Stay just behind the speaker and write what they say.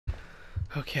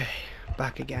Okay,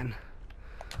 back again.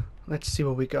 Let's see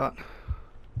what we got.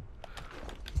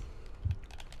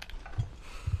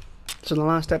 So in the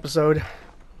last episode,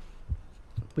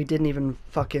 we didn't even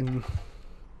fucking...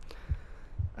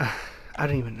 I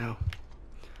don't even know.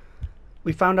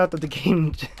 We found out that the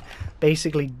game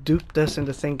basically duped us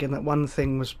into thinking that one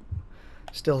thing was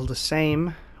still the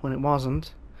same when it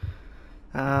wasn't.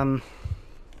 And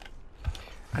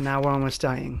now we're almost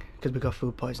dying because we got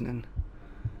food poisoning.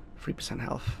 3%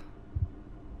 health.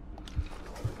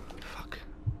 Fuck.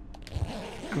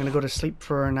 I'm gonna go to sleep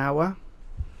for an hour.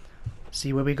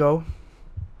 See where we go.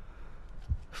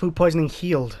 Food poisoning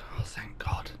healed. Oh, thank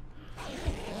God.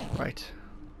 Right.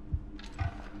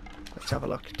 Let's have a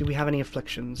look. Do we have any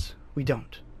afflictions? We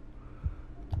don't.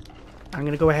 I'm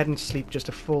gonna go ahead and sleep just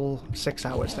a full 6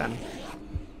 hours then.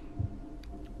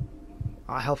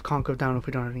 Our health can't go down if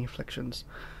we don't have any afflictions.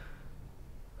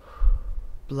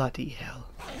 Bloody hell.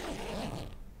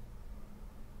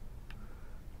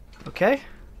 Okay.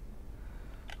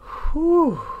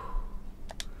 Whew.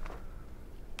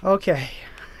 Okay.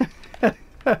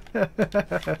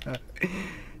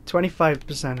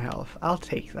 25% health. I'll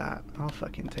take that. I'll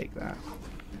fucking take that.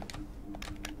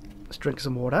 Let's drink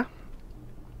some water,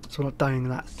 so we're not dying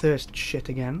of that thirst shit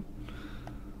again.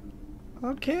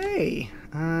 Okay.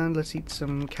 And let's eat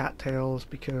some cattails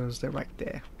because they're right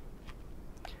there.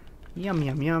 Yum,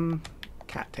 yum, yum.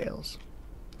 Cattails.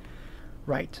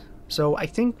 Right. So I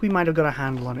think we might have got a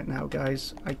handle on it now,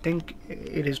 guys. I think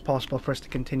it is possible for us to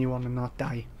continue on and not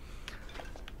die.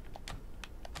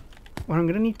 What I'm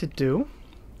going to need to do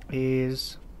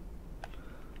is...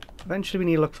 eventually we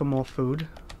need to look for more food.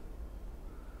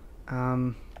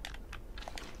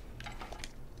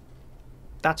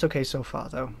 That's okay so far,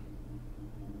 though.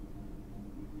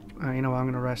 You know what, I'm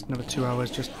going to rest another 2 hours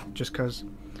just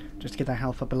to get that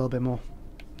health up a little bit more.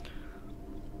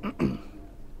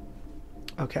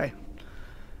 Okay.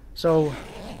 So...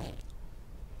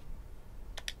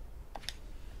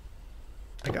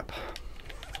 pick up.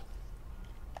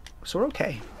 So we're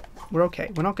okay. We're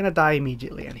okay. We're not going to die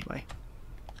immediately anyway.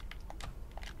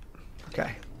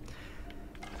 Okay.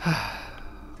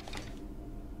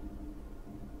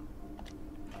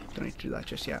 Don't need to do that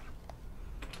just yet.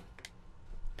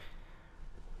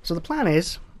 So the plan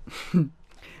is,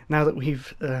 now that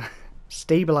we've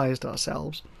stabilized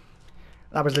ourselves,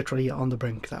 that was literally on the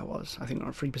brink, that was. I think we're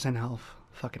on 3% health.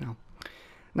 Fucking hell.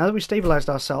 Now that we've stabilized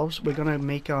ourselves, we're going to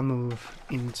make our move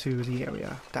into the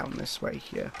area down this way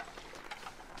here.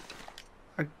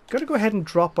 I've got to go ahead and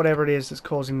drop whatever it is that's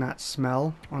causing that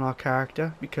smell on our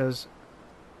character, because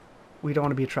we don't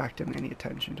want to be attracting any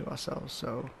attention to ourselves.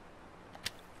 So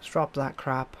let's drop that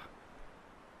crap,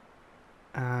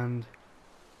 and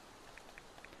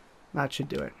that should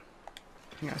do it.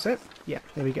 I think that's it. Yeah,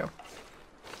 there we go.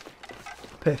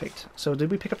 Perfect. So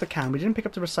did we pick up the can? We didn't pick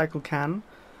up the recycled can.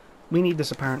 We need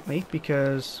this apparently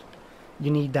because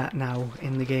you need that now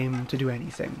in the game to do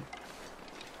anything.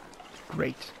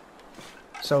 Great.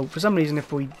 So for some reason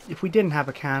if we didn't have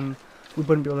a can, we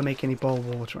wouldn't be able to make any boiled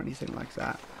water or anything like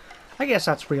that. I guess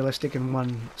that's realistic in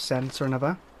one sense or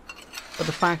another. But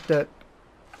the fact that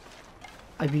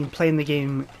I've been playing the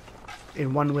game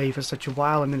in one way for such a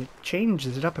while and then it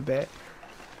changes it up a bit,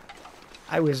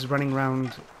 I was running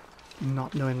around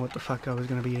not knowing what the fuck I was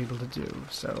going to be able to do,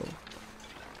 so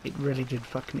it really did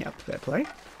fuck me up. Fair play.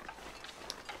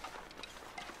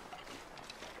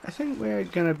 I think we're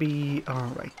going to be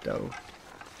alright though.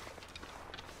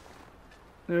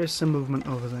 There is some movement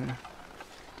over there.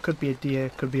 Could be a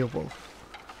deer, could be a wolf.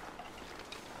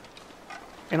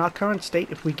 In our current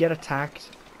state, if we get attacked,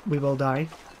 we will die,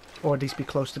 or at least be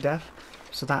close to death.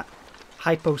 So that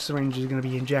hypo syringe is going to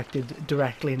be injected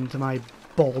directly into my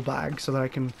ball bag so that I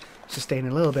can sustain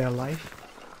a little bit of life.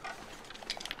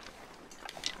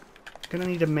 Gonna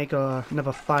need to make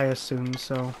another fire soon,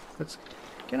 so let's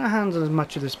get our hands on as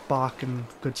much of this bark and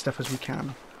good stuff as we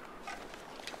can.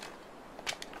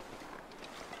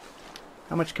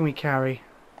 How much can we carry?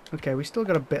 Okay, we still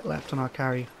got a bit left on our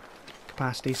carry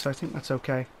capacity, so I think that's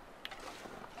okay.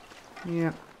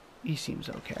 Yeah, he seems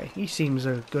okay. He seems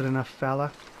a good enough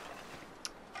fella.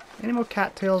 Any more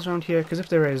cattails around here? Because if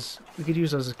there is, we could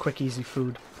use those as quick, easy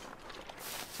food.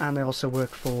 And they also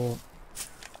work for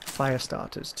fire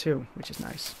starters too, which is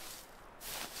nice.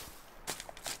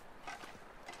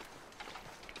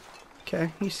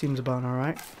 Okay, he seems about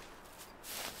alright.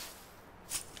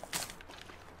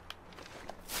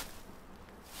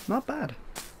 Not bad.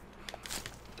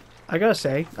 I gotta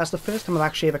say, that's the first time I've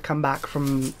actually ever come back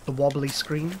from the wobbly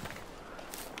screen.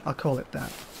 I'll call it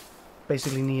that.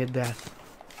 Basically near death.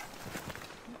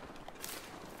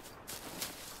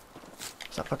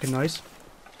 What's that fucking noise?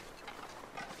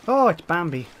 Oh, it's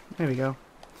Bambi. There we go.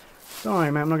 Don't worry,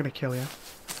 man. I'm not going to kill you.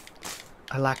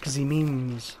 I lack the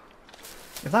means.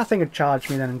 If that thing had charged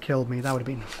me then and killed me, that would have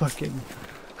been fucking...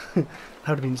 that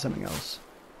would have been something else.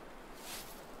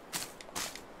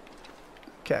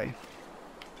 Okay.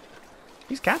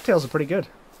 These cattails are pretty good.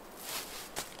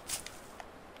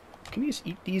 Can you just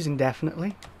eat these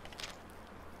indefinitely?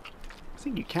 I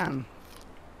think you can.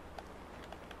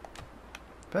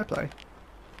 Fair play.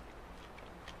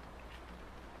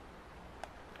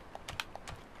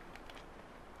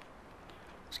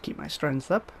 Let's keep my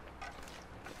strength up.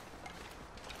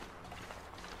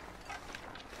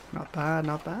 Not bad,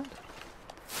 not bad.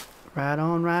 Right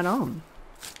on, right on.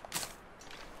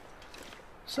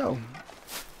 So,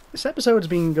 this episode's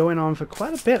been going on for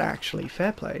quite a bit actually,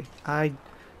 fair play. I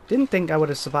didn't think I would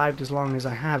have survived as long as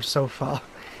I have so far,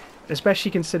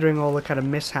 especially considering all the kind of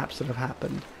mishaps that have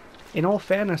happened. In all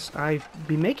fairness, I've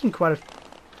been making quite a...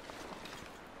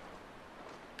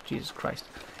 Jesus Christ.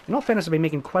 In all fairness, I've been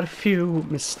making quite a few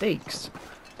mistakes.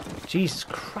 Jesus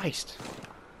Christ.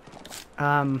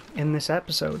 In this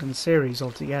episode and series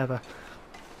altogether.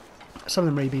 Some of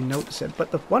them really been noticing.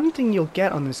 But the one thing you'll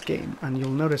get on this game, and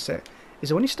you'll notice it, is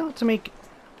that when you start to make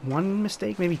one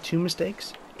mistake, maybe two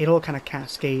mistakes, it all kind of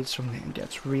cascades from there and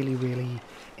gets really, really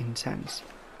intense.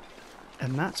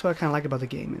 And that's what I kind of like about the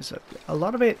game, is that a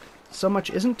lot of it so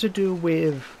much isn't to do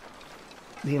with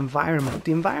the environment.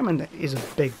 The environment is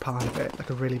a big part of it, like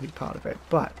a really big part of it,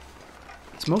 but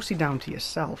it's mostly down to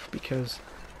yourself, because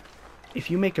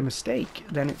if you make a mistake,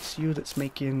 then it's you that's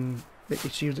making...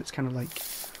 it's you that's kind of like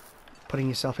putting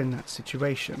yourself in that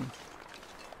situation,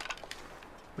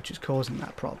 which is causing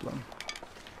that problem,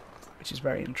 which is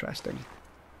very interesting.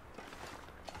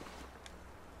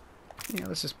 Yeah,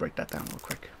 let's just break that down real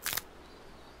quick.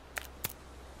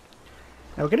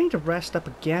 Now we're getting to rest up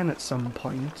again at some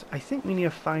point. I think we need to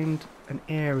find an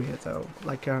area though,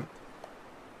 like a...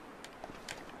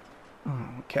 oh,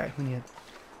 okay, we need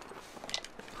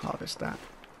to harvest that.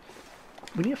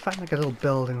 We need to find like a little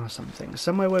building or something,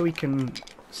 somewhere where we can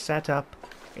set up,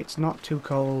 it's not too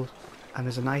cold, and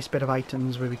there's a nice bit of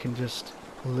items where we can just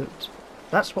loot.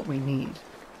 That's what we need.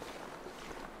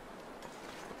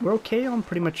 We're okay on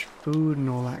pretty much food and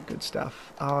all that good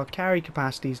stuff. Our carry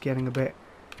capacity is getting a bit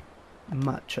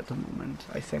much at the moment,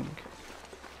 I think.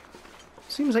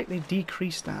 Seems like they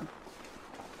decreased that.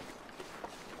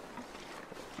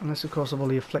 Unless, of course, of all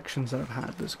the afflictions that I've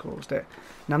had that's caused it.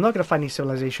 Now, I'm not going to find any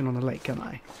civilization on the lake, am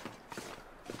I?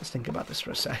 Let's think about this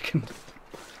for a second.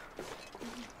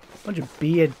 Bunch of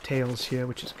beard tails here,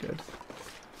 which is good.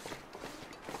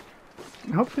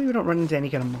 And hopefully we don't run into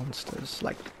any kind of monsters,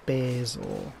 like bears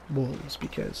or wolves,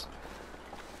 because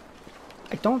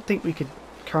I don't think we could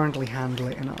currently handle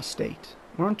it in our state.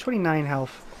 We're on 29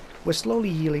 health. We're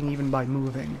slowly healing even by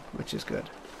moving, which is good.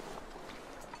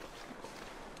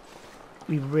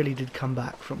 We really did come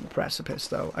back from the precipice,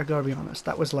 though. I gotta be honest,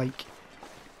 that was like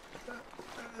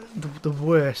the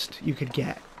worst you could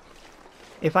get.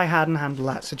 If I hadn't handled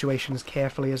that situation as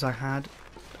carefully as I had,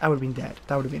 I would have been dead.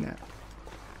 That would have been it.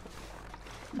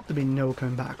 There'd be no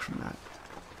coming back from that.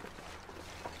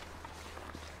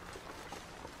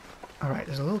 Alright,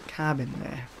 there's a little cabin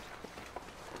there.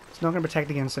 It's not going to protect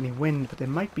against any wind, but there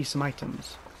might be some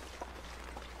items.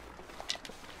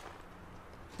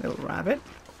 Little rabbit.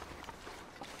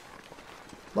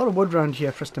 A lot of wood around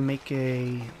here for us to make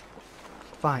a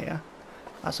fire.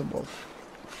 That's a wolf.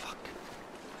 Fuck.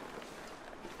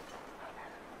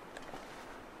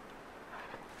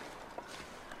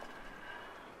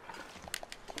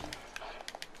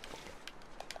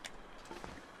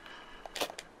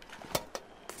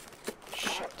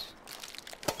 Shit.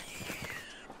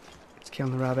 Let's kill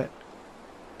the rabbit.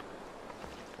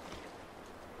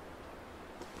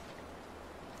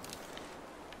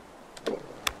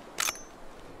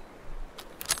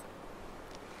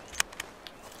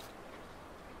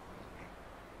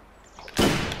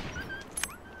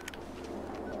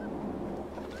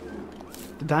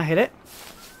 Did that hit it?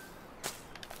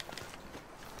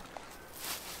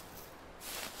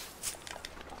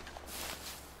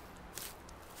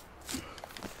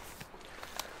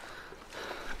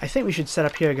 I think we should set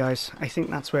up here, guys. I think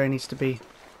that's where it needs to be.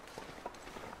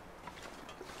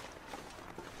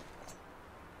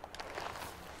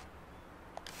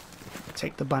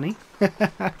 Take the bunny.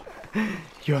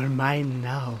 You're mine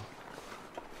now.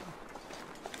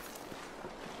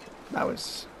 That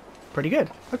was pretty good.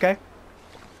 Okay.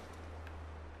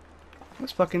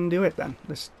 Let's fucking do it then.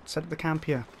 Let's set up the camp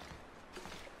here.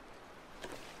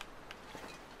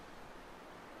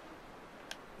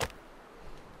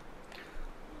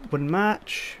 Wooden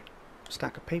match,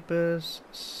 stack of papers,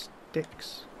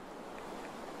 sticks.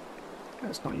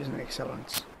 It's not using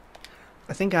accelerants.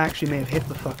 I think I actually may have hit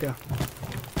the fucker.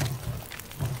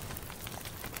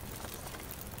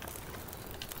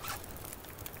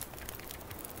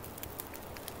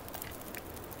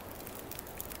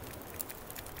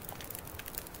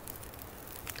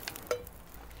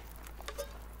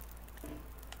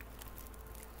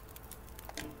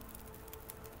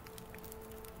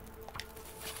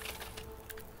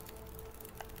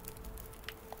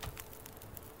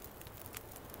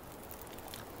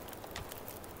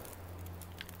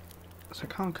 So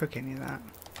I can't cook any of that.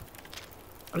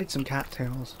 I'll eat some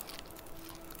cattails.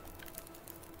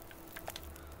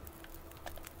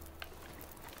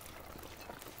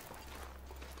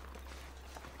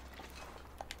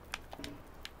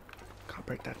 Can't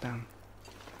break that down.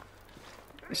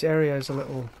 This area is a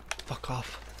little... Fuck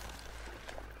off.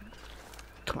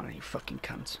 Come on, you fucking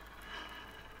cunt.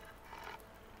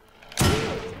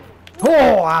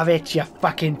 Oh, have it, you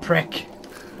fucking prick!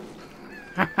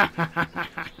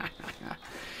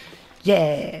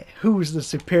 Yeah, who's the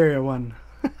superior one?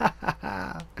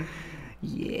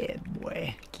 Yeah,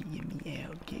 boy, give me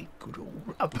out, get good old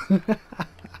rub.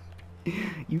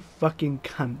 You fucking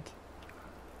cunt.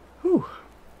 Whew,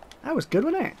 that was good,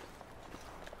 wasn't it?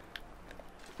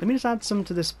 Let me just add some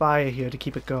to this fire here to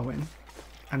keep it going,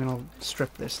 and then I'll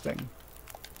strip this thing.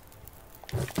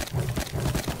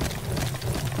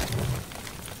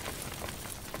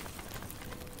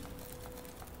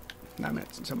 9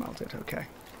 minutes until melted, okay.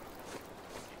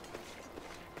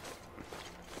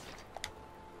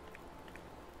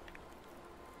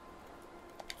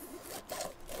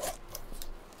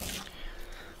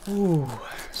 Ooh,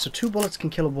 so 2 bullets can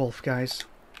kill a wolf, guys.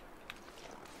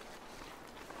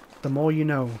 The more you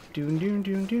know. Doon, doon,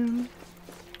 doon, doon.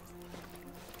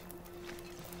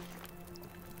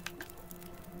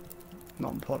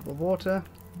 Non-potable water.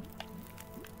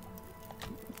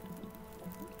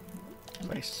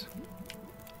 Place.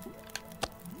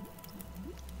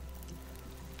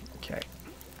 Okay.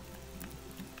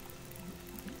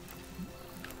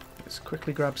 Let's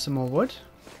quickly grab some more wood.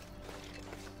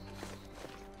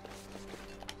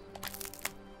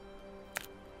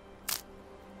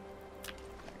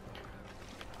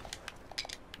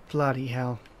 Bloody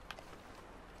hell.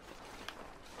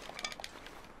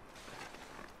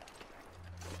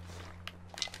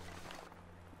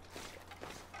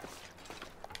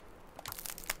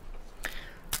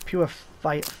 Pure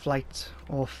flight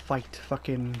or fight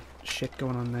fucking shit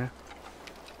going on there.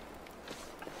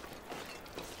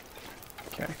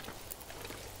 Okay.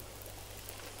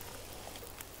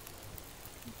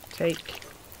 Take.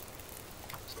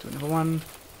 Let's do another one.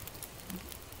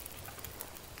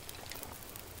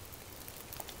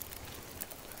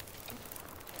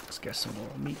 Let's get some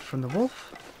more meat from the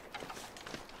wolf.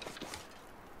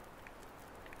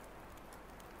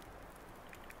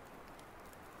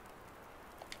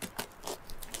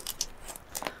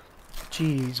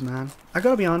 Jeez, man. I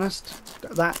gotta be honest,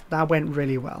 that went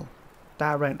really well.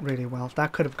 That went really well.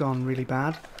 That could have gone really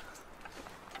bad.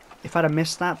 If I'd have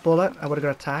missed that bullet, I would have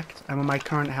got attacked. And with my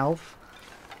current health,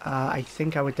 I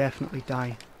think I would definitely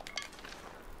die.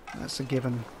 That's a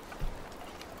given.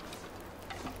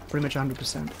 Pretty much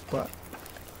 100%. But,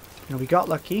 you know, we got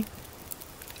lucky.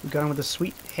 We got him with a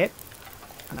sweet hit.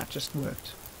 And that just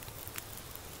worked.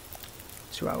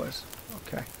 2 hours.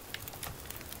 Okay.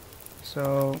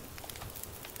 So...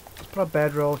 let's put a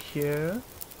bedroll here.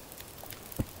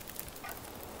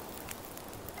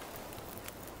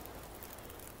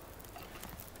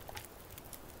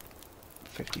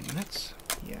 $15.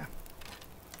 Yeah.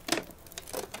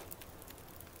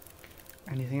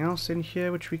 Anything else in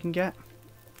here which we can get?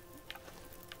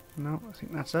 No, I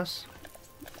think that's us.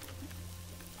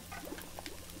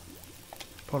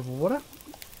 Potable water.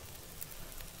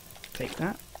 Take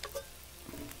that.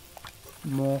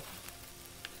 More.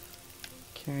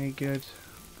 Okay, good.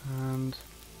 And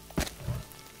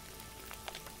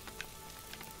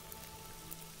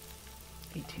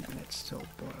 18 minutes still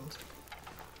boiled.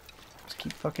 Let's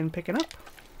keep fucking picking up.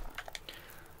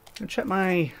 I'm gonna check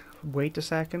my weight a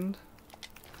second.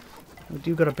 We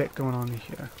do got a bit going on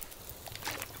here.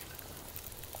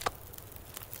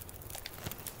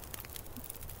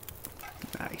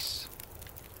 Nice.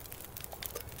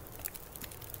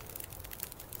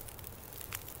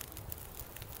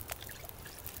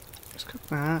 Cook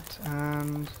that,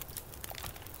 and...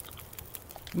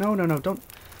 No, don't...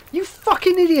 You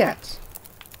fucking idiot!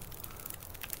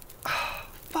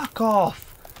 Fuck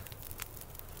off!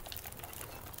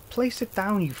 Place it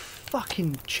down, you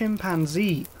fucking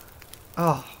chimpanzee!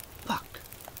 Oh, fuck.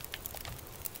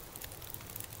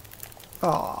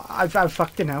 Oh, I've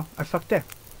fucked it now. I fucked it.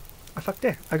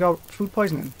 I got food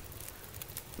poisoning.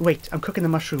 Wait, I'm cooking the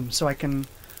mushrooms so I can...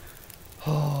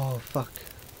 Oh, fuck.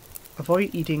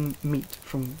 Avoid eating meat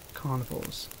from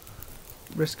carnivores.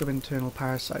 Risk of internal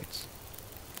parasites.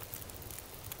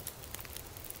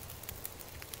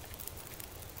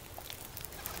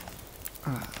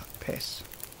 Ah, piss.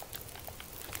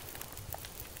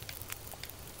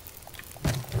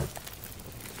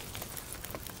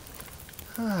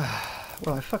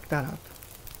 Well, I fucked that up.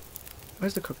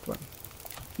 Where's the cooked one?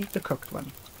 Eat the cooked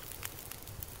one.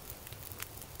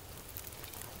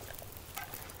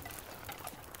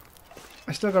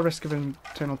 I still got risk of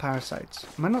internal parasites.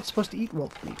 Am I not supposed to eat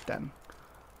wolf meat then?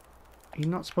 Are you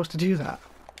not supposed to do that?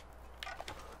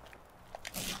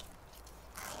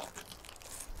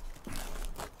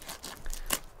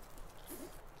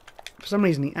 For some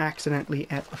reason he accidentally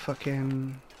ate the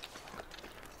fucking...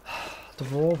 the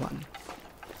raw one.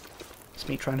 It's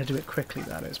me trying to do it quickly,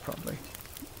 that is, probably.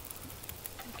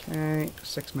 Okay,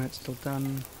 6 minutes till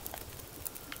done.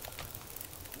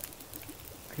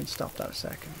 I can stop that a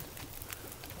second.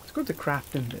 Let's go to the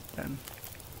crafting bit then.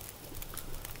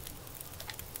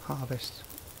 Harvest.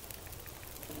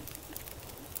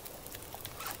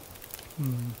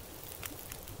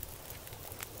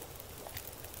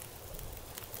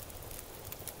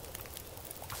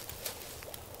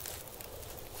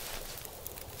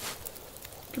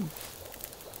 Can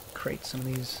create some of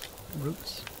these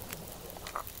roots.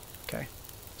 Okay,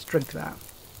 let's drink that.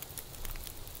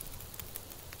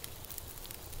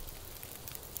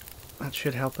 That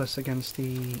should help us against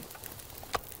the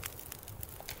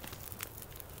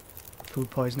food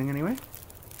poisoning anyway.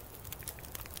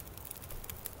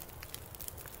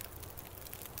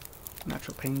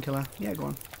 Natural painkiller. Yeah, go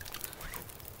on.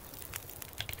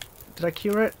 Did I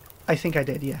cure it? I think I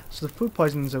did, yeah. So the food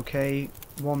poisoning's okay,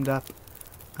 warmed up,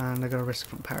 and I got a risk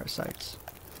from parasites.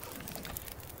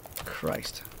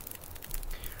 Christ.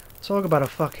 Talk about a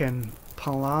fucking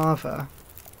palaver.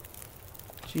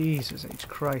 Jesus H.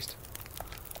 Christ.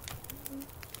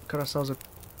 Got ourselves a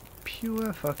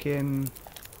pure fucking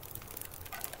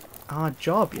hard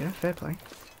job, yeah? Fair play.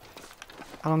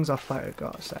 How long's our fire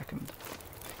got? A second.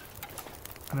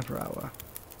 Another hour.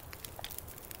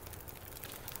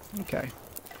 Okay.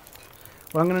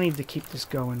 Well, I'm going to need to keep this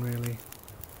going, really.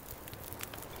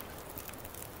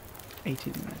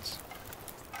 18 minutes.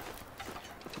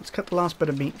 Let's cut the last bit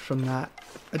of meat from that.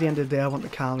 At the end of the day, I want the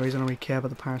calories. I don't really care about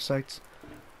the parasites.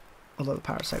 Although the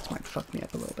parasites might fuck me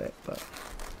up a little bit, but...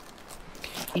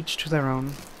 each to their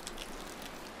own.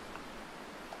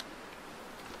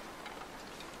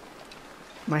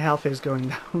 My health is going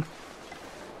down.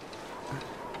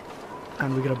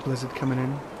 And we got a blizzard coming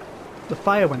in. The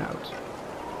fire went out.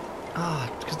 Ah,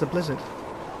 because the blizzard.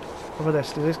 Over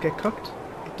this, did this get cooked?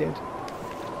 It did.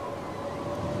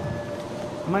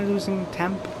 Am I losing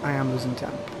temp? I am losing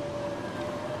temp.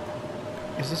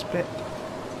 Is this bit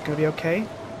gonna be okay?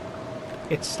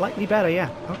 It's slightly better, yeah.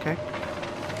 Okay.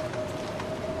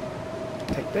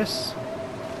 Take this.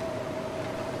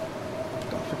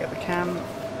 Don't forget the can.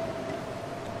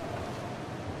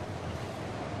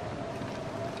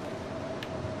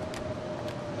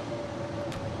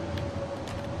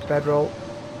 Bedroll.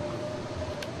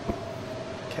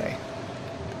 Okay.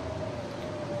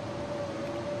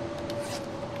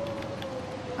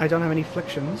 I don't have any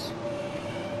afflictions.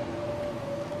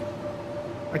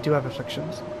 I do have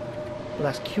afflictions. But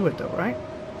that's cured though, right?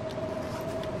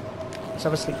 Let's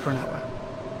have a sleep for an hour.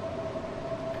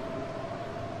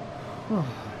 Oh.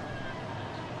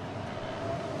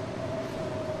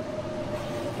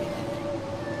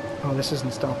 Oh, this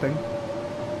isn't stopping.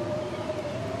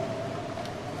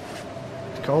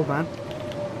 It's cold, man.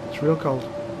 It's real cold.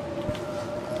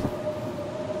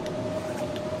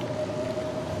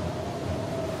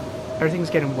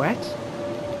 Everything's getting wet?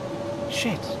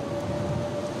 Shit.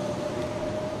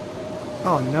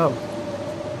 Oh no.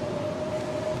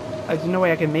 There's no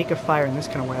way I can make a fire in this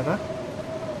kind of weather.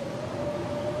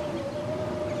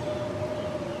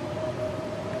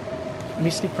 Let me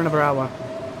sleep for another hour.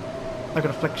 I got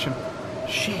affliction.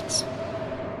 Shit.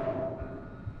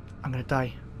 I'm gonna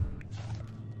die.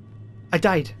 I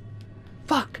died.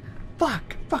 Fuck.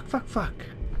 Fuck. Fuck, fuck, fuck.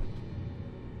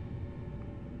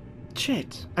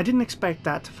 Shit. I didn't expect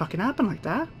that to fucking happen like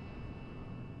that.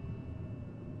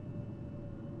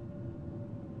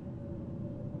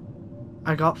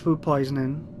 I got food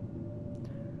poisoning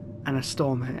and a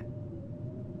storm hit.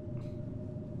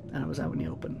 And I was out in the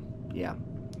open. Yeah.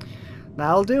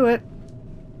 That'll do it.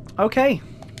 Okay.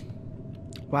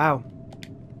 Wow.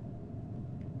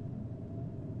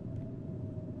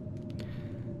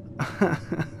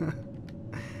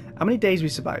 How many days we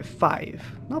survived? 5.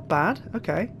 Not bad.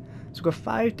 Okay. So we've got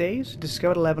 5 days,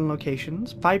 discovered 11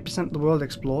 locations, 5% of the world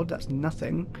explored, that's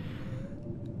nothing.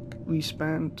 We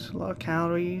spent a lot of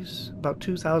calories, about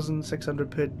 2,600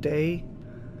 per day.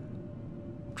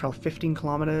 Traveled 15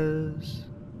 kilometers.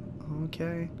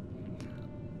 Okay.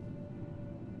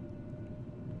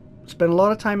 Spent a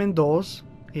lot of time indoors.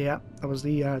 Yeah, that was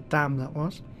the dam, that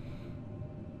was.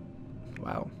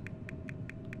 Wow.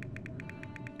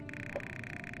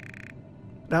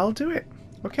 That'll do it.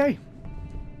 Okay.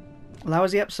 Well, that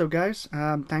was the episode, guys.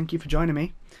 Thank you for joining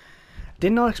me.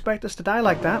 Did not expect us to die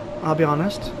like that, I'll be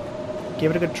honest.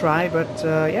 Give it a good try, but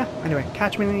yeah. Anyway,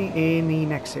 catch me in the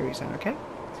next series then, okay?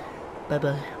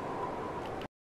 Bye-bye.